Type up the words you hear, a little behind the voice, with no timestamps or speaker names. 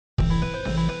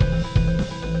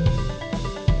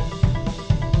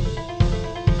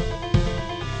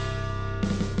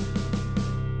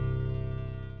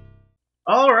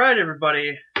Alright,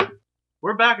 everybody.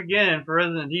 We're back again for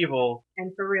Resident Evil.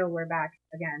 And for real, we're back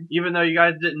again. Even though you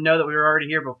guys didn't know that we were already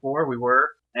here before, we were.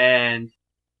 And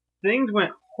things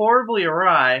went horribly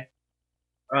awry.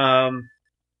 How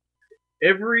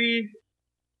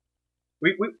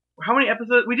many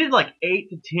episodes? We did like 8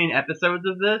 to 10 episodes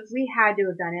of this. We had to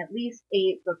have done at least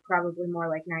 8, but probably more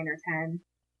like 9 or 10.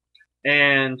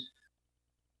 And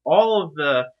all of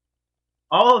the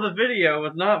video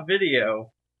was not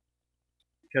video.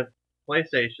 Because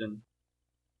PlayStation.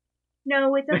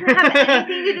 No, it doesn't have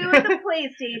anything to do with the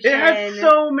PlayStation. It has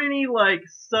so many like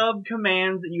sub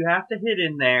commands that you have to hit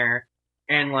in there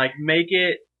and like make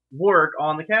it work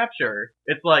on the capture.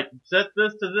 It's like set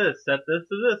this to this, set this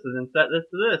to this, and then set this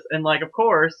to this, and like of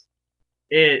course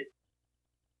it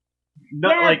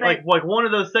like one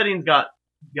of those settings got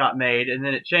made and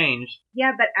then it changed.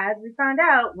 Yeah, but as we found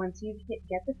out, once you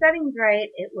get the settings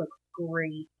right, it looks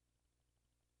great.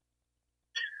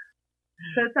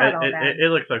 So it's not all bad.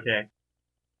 It looks okay.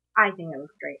 I think it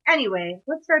looks great. Anyway,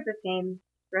 let's start this game.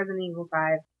 Resident Evil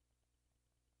 5.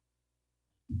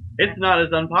 It's not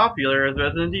as unpopular as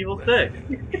Resident Evil 6.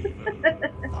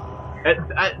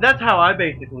 That's how I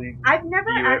basically I've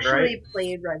never actually right?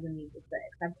 played Resident Evil 6.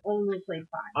 I've only played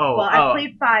 5. Oh, well, I've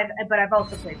played 5, but I've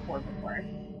also played 4 before.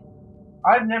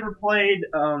 I've never played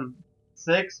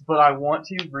 6, but I want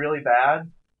to really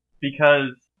bad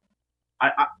because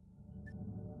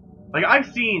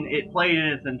I've seen it played in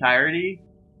its entirety,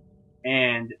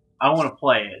 and I want to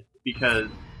play it because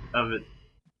of its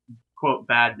quote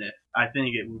badness. I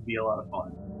think it would be a lot of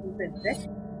fun. You said 6?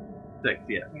 6,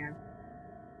 yeah. Yeah.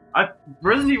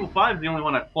 Resident Evil 5 is the only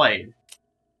one I've played,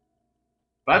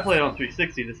 but I played it on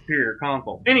 360, the superior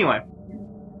console. Anyway,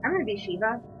 I'm gonna be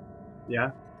Shiva.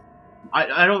 yeah.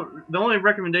 I don't. The only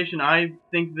recommendation I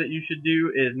think that you should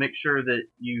do is make sure that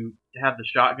you have the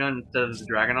shotgun instead of the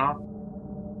Dragunov.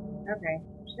 Okay.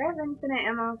 Should I have infinite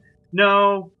ammo?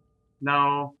 No.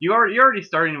 You're already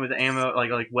starting with ammo,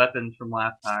 like weapons from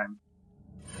last time.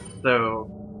 So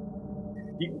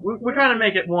we kind of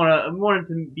make it wanted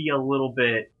to be a little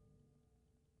bit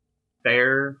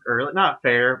fair, or not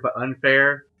fair, but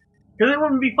unfair, because it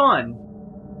wouldn't be fun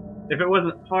if it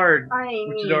wasn't hard,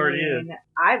 which it already is.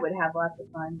 I would have lots of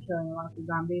fun killing lots of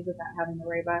zombies without having to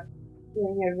worry about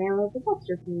doing it ammo, but that's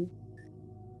just me.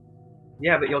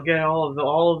 Yeah, but you'll get all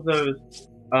of those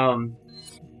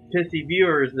pissy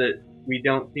viewers that we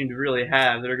don't seem to really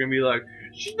have that are gonna be like,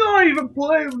 she's not even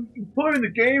playing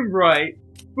the game right.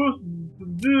 Supposed to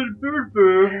do.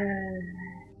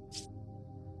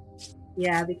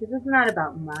 Yeah, because it's not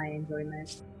about my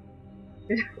enjoyment.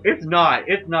 It's not.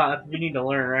 That's what you need to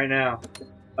learn right now.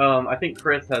 I think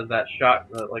Chris has that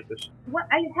shot, What?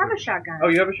 I have a shotgun. Oh,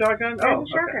 you have a shotgun? There's a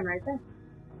shotgun right there.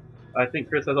 I think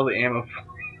Chris has all the ammo.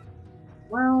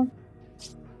 Well,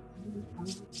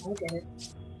 I'll get it.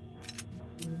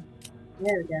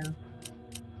 There we go.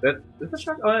 That's a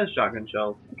shotgun. Oh, that's shotgun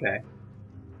shells. Okay.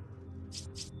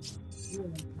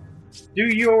 Do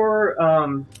your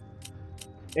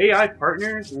AI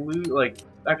partners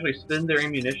actually spend their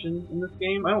ammunition in this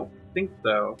game? I don't think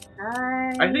so.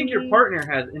 I think your partner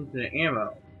has infinite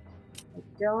ammo. I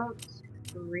don't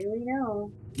really know.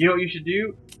 You know what you should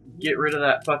do? Get rid of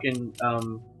that fucking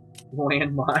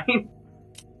landmine.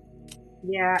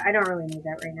 Yeah, I don't really need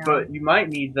that right now. But you might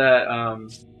need that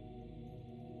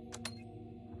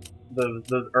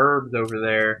those herbs over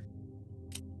there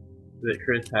that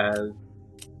Chris has.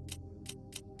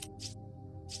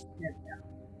 Yeah.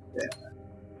 Okay.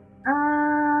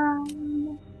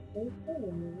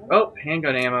 Oh,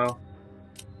 handgun ammo.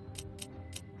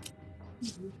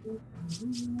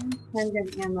 Handgun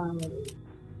ammo.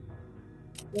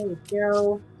 There we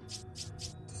go.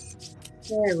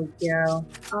 There we go.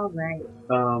 All right.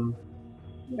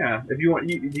 Yeah. If you want,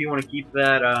 do you want to keep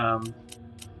that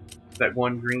that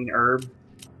one green herb?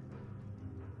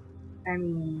 I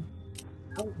mean,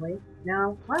 probably.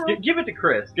 No. Well. Give it to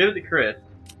Chris. Give it to Chris.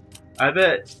 I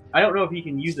bet. I don't know if he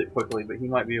can use it quickly, but he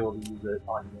might be able to use it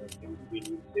on you if we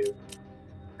need to.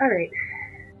 All right.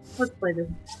 Let's play this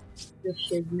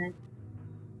shiznit.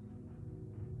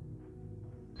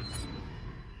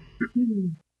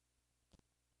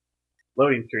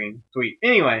 Loading screen. Sweet.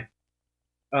 Anyway,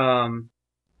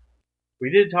 we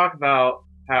did talk about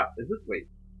how. Is this? Wait.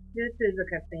 This is a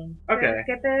cutscene. Okay. Should I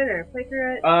skip it or play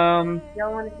through it?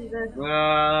 Y'all want to see this?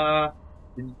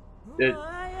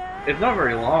 It's not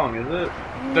very long, is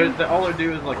it? All they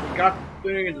do is like, we got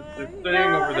this thing and this thing No,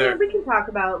 over I there. mean, we can talk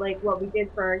about like what we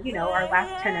did for our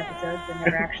last 10 episodes that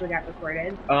never actually got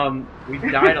recorded. We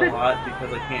died a lot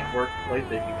because I can't work the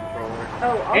PlayStation controller.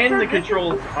 Oh, also, And the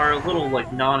controls are a little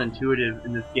like non-intuitive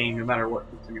in this game, no matter what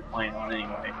system you're playing on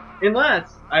anyway.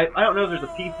 Unless I don't know if there's a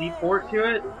PC port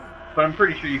to it, but I'm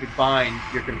pretty sure you could find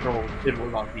your controls if it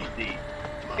was on PC.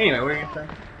 Anyway, what are you gonna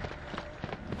say?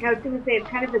 I was gonna say it's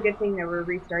kind of a good thing that we're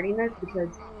restarting this because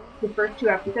the first 2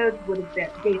 episodes would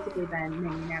have basically been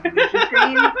menu navigation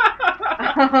screens.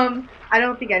 I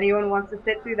don't think anyone wants to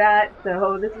sit through that,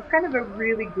 so this is kind of a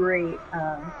really great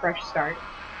fresh start.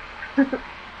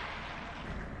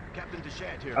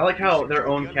 I like how their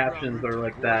own captions are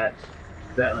like that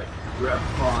like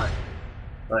rough font.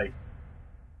 Like,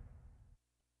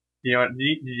 you know, did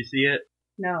you see it?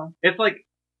 No. It's like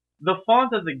the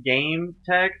font of the game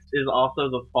text is also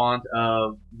the font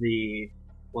of the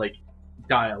like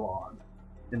dialogue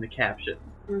in the caption.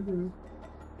 Mm-hmm.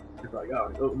 It's like,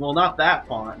 oh, well, not that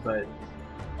font, but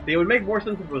it would make more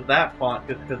sense if it was that font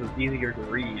just because it's easier to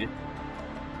read.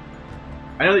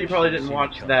 I know that you probably didn't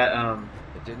watch that.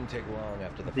 It didn't take long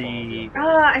after the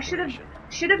I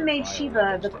should have made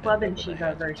Shiva the Club and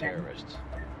Shiva version.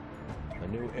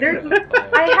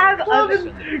 I have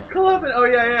clubbing. Oh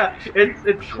yeah.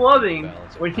 It's clubbing.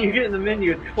 When you get in the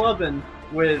menu, it's clubbing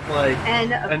with like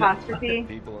N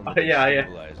apostrophe. Oh yeah.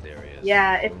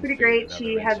 Yeah, it's pretty great.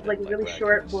 She has like a really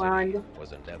short blonde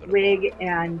wig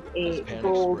and a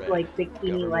gold like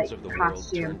bikini like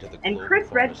costume. And Chris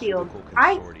Redfield,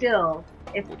 I still,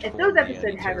 if those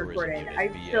episodes had recorded,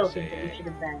 I still think that we should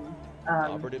have been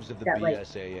that like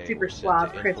super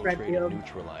suave Chris Redfield.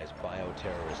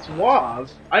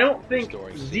 Suave? I don't think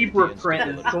Zebra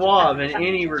Print is suave in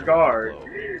any regard.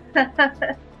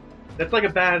 That's like a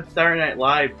bad Saturday Night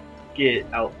Live skit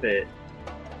outfit.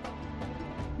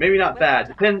 Maybe not bad.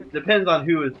 Depends on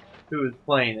who is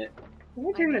playing it. Can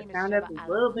I turn the sound up a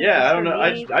little bit? Yeah, I don't know.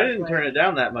 I didn't turn it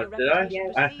down that much, did I?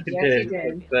 Yes, I yes, did. you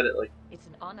did. Said it like. It's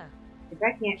an honor. If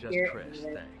I can't hear Chris, any of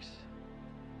it. thanks.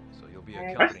 So you'll be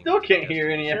I I still can't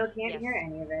hear any of it. Still can't hear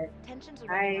any of it. Tensions are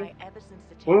running high ever since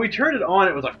the When we turned it on,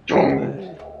 it was like,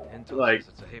 boom. Like,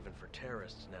 it's a haven for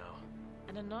terrorists now.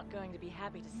 and I'm not going to be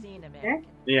happy to see an American.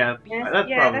 yeah, Yeah, that's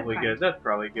yeah, probably that's good. That's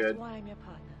probably That's good. why I'm your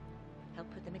partner.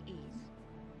 Help put them at ease.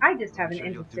 I just have an sure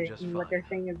you'll do interest just in what fine. they're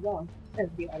saying as well as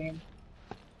the audience.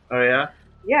 Oh yeah.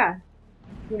 Yeah,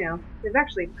 you know, there's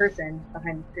actually a person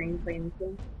behind the screen playing this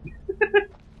game.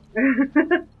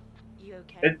 You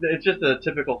okay? It's just a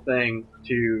typical thing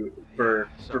for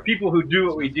people who do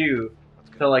what we do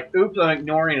to like, oops, I'm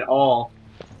ignoring it all,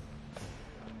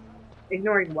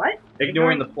 Ignoring what?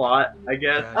 ignoring the plot, I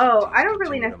guess. Oh, I don't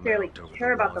really necessarily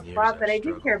care about the plot, but I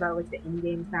do care about like the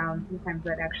in-game sounds. Sometimes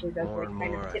that actually does like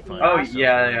kind of tip me Oh off.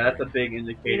 yeah, that's a big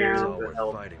indicator You know? of the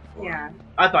health. Yeah.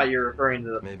 I thought you were referring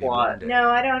to the plot. No,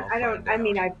 I don't. I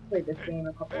mean, I've played this game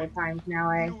a couple of times now.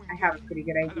 I have a pretty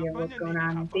good idea of what's going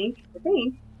on. I think.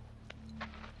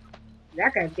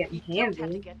 That guy's getting You don't have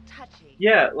to handsy. get touchy.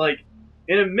 Yeah, like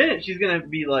in a minute she's gonna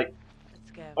be like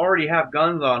Let's go. already have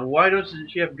guns on. Why doesn't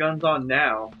she have guns on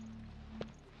now?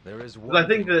 There is Because I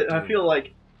think that I feel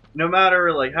like no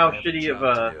matter like how shitty of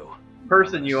a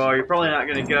person you are, you're probably not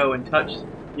gonna go and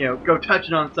go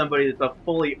touching on somebody that's a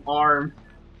fully armed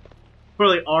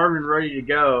and ready to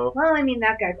go. Well, I mean,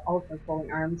 that guy's also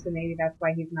fully armed, so maybe that's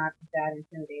why he's not that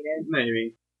intimidated.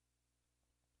 Maybe.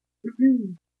 So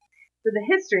the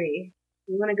history.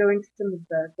 You want to go into some of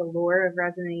the lore of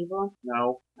Resident Evil?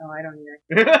 No. Oh, I don't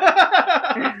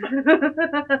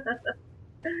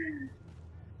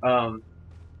either.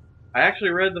 I actually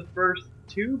read the first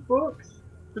 2 books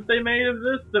that they made of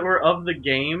this that were of the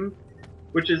game,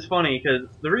 which is funny because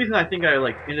the reason I think I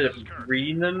like ended up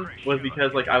reading them was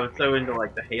because like I was so into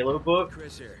like the Halo book.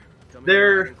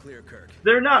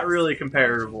 They're not really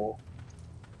comparable.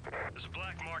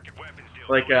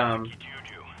 Like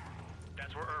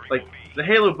the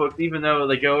Halo books, even though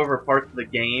they go over parts of the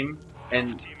game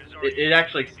and it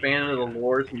actually expanded the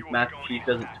lore since Master Chief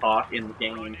doesn't talk in the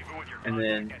game, and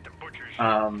then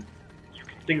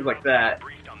things like that.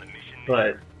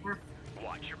 But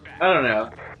I don't know.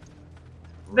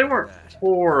 They weren't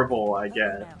horrible, I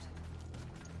guess.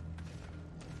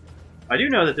 I do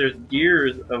know that there's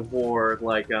Gears of War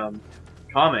like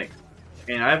comics,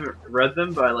 and I haven't read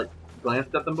them, but I like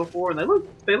glanced at them before, and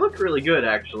they look really good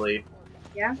actually.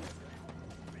 Yeah.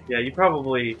 Yeah, you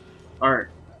probably aren't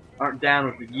down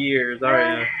with the Gears,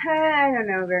 are you? I don't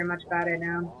know very much about it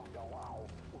now.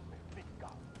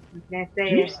 What can I say?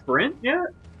 Can you sprint yet?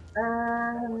 I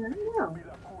don't know.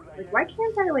 Like, why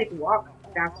can't I like walk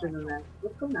faster than that?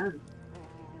 What's going on?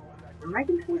 Are my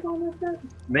controls all messed up?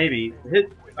 Maybe.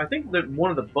 I think that one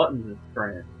of the buttons is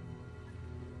sprint.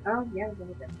 Oh, yeah,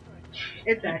 okay.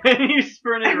 It's X. And you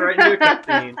sprinted right into a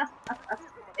cutscene.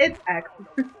 It's X.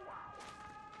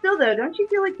 Still though, don't you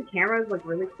feel like the camera is like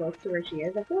really close to where she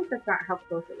is? I feel like that's not how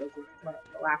close it was in the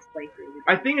last playthrough.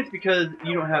 I think it's because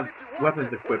you don't have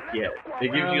weapons equipped yet.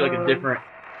 It gives you like a different...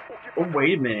 Oh,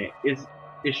 wait a minute. Is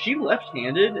she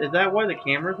left-handed? Is that why the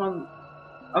camera's on...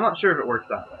 I'm not sure if it works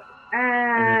that way.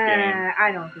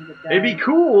 I don't think it does. It'd be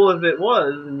cool if it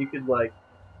was, and you could, like,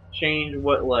 change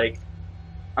what, like...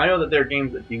 I know that there are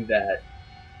games that do that.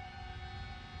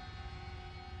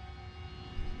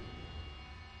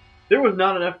 There was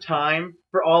not enough time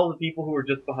for all the people who were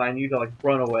just behind you to, like,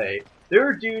 run away. There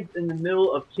were dudes in the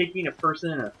middle of kicking a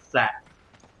person in a sack.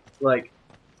 Like,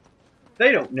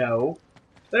 they don't know.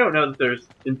 They don't know that there's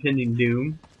impending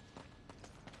doom.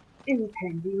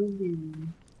 Impending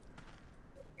doom.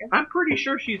 I'm pretty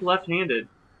sure she's left-handed.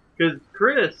 Because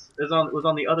Chris was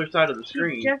on the other side of the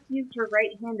screen. She just used her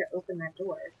right hand to open that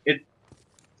door.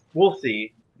 We'll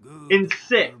see. In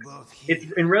 6,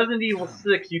 in Resident Evil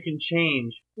 6, you can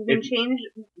change. You can change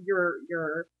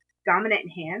your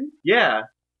dominant hand? Yeah.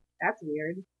 That's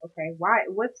weird. Okay, why?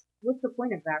 What's the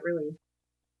point of that, really?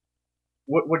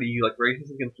 What are you, like,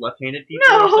 racist against left-handed people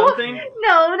No! or something?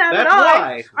 No, not That's at all.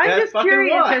 why. I'm That's just fucking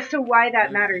curious why. as to why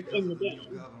that matters in the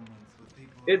game.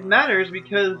 It matters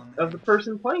because of the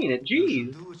person playing it.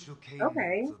 Jeez.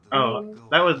 Okay. Oh,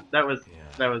 that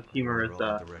was humorous,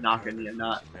 knocking you,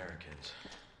 not.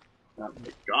 Oh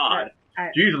my God.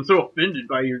 Jeez, I'm so offended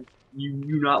by you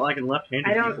not liking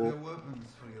left-handed people.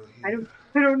 I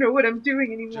don't know what I'm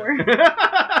doing anymore.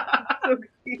 I'm so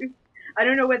confused. I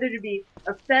don't know whether to be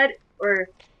upset or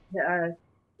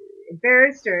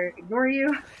embarrassed or ignore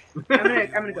you.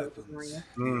 I'm gonna go with ignore you.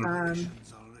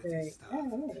 Okay.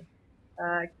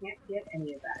 Oh, can't get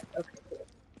any of that. Okay, cool.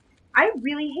 I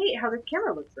really hate how this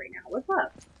camera looks right now. What's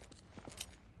up?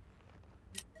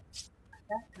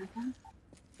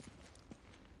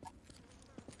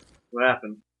 What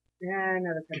happened? Yeah,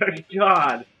 another Good cutscene.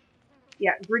 God.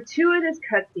 Yeah, gratuitous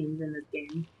cutscenes in this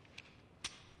game.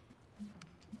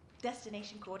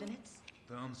 Destination coordinates?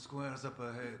 Town square's up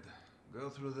ahead. Go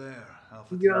through there.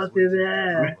 Go through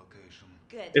there.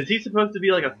 Good. Is he supposed to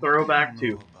be like a throwback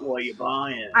to what you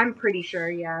buying? I'm pretty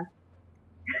sure, yeah.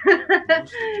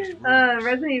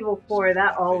 Resident Evil 4,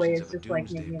 that always just like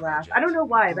made me laugh. I don't know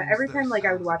why, but every time like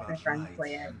I would watch my friends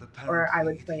play it, or I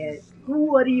would play it,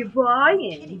 what are you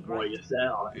buying? What are you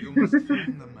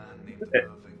selling?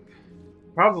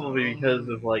 Probably because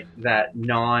of like that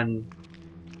non-accent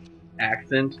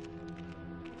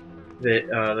that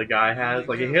the guy has.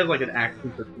 Like he has like an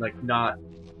accent that's like not.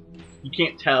 You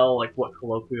can't tell like what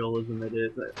colloquialism it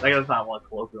is. Like that's not what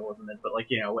colloquialism is, but like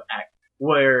you know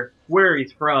where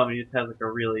he's from. He just has like a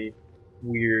really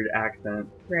weird accent.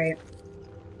 Right.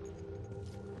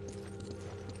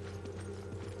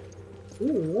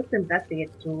 Ooh, let's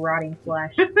investigate this rotting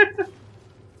flesh.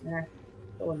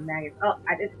 Full of maggots. Oh,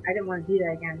 I didn't want to do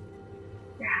that again.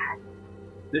 God.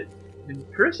 Did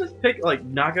Chris just break a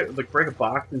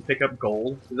box and pick up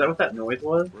gold? Is that what that noise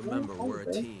was? Remember, we're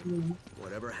a team.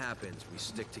 Whatever happens, we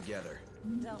stick together.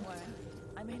 Don't worry.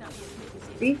 I may not be as big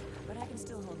as See? you, but I can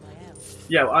still hold my own.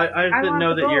 Yeah, I just didn't want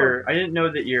know the that gold. I didn't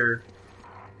know that your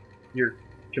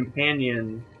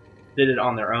companion did it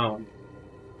on their own.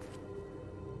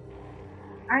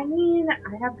 I mean,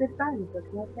 I have good friends. What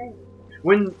can I say?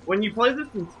 When you play this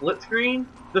in split screen,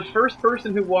 the first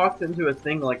person who walks into a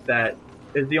thing like that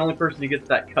is the only person who gets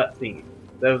that cutscene.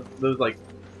 Those like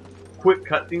quick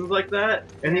cutscenes like that,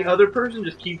 and the other person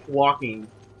just keeps walking,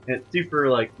 and it's super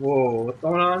like, whoa, what's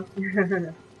going on?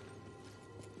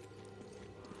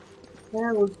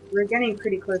 Yeah, we're getting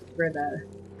pretty close to where the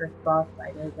first boss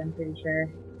fight is, I'm pretty sure.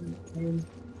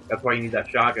 That's why you need that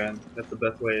shotgun. That's the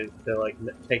best way to like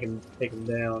take him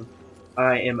down.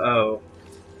 IMO.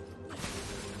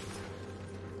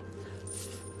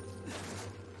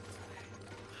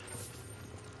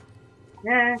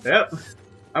 Yeah. Yep.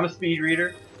 I'm a speed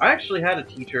reader. I actually had a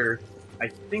teacher, I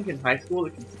think in high school,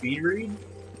 that could speed read.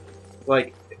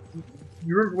 Like,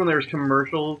 you remember when there was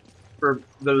commercials for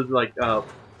those like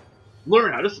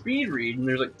learn how to speed read, and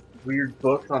there's like weird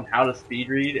books on how to speed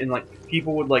read, and like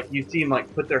people would like you see them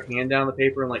like put their hand down the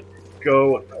paper and like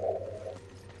go,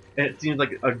 and it seems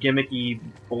like a gimmicky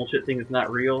bullshit thing that's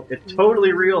not real. It's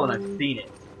totally real, and I've seen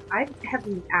it. I have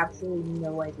absolutely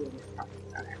no idea what you're talking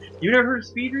about, actually. You never heard of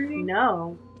speed reading?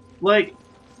 No. Like,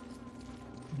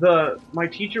 my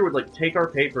teacher would like take our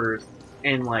papers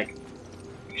and like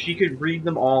she could read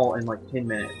them all in like 10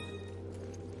 minutes.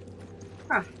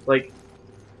 Huh. Like,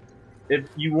 if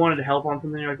you wanted help on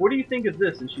something, you're like, what do you think of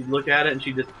this? And she'd look at it and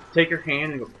she'd just take her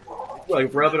hand and go,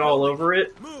 like rub it all over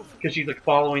it because she's like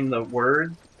following the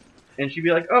words. And she'd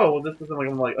be like, oh, well, this is like,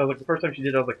 I was like, the first time she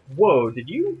did it, I was like, whoa, did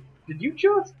you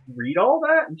just read all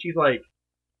that? And she's like,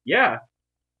 yeah.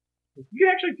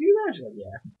 You actually do that? She's like,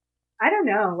 yeah. I don't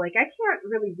know. Like, I can't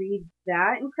really read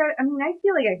that I mean, I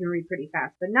feel like I can read pretty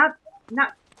fast, but not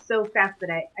so fast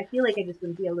that I feel like I just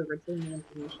wouldn't be able to retain the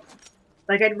information.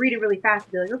 Like, I'd read it really fast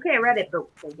and be like, okay, I read it, but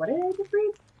what did I just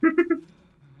read?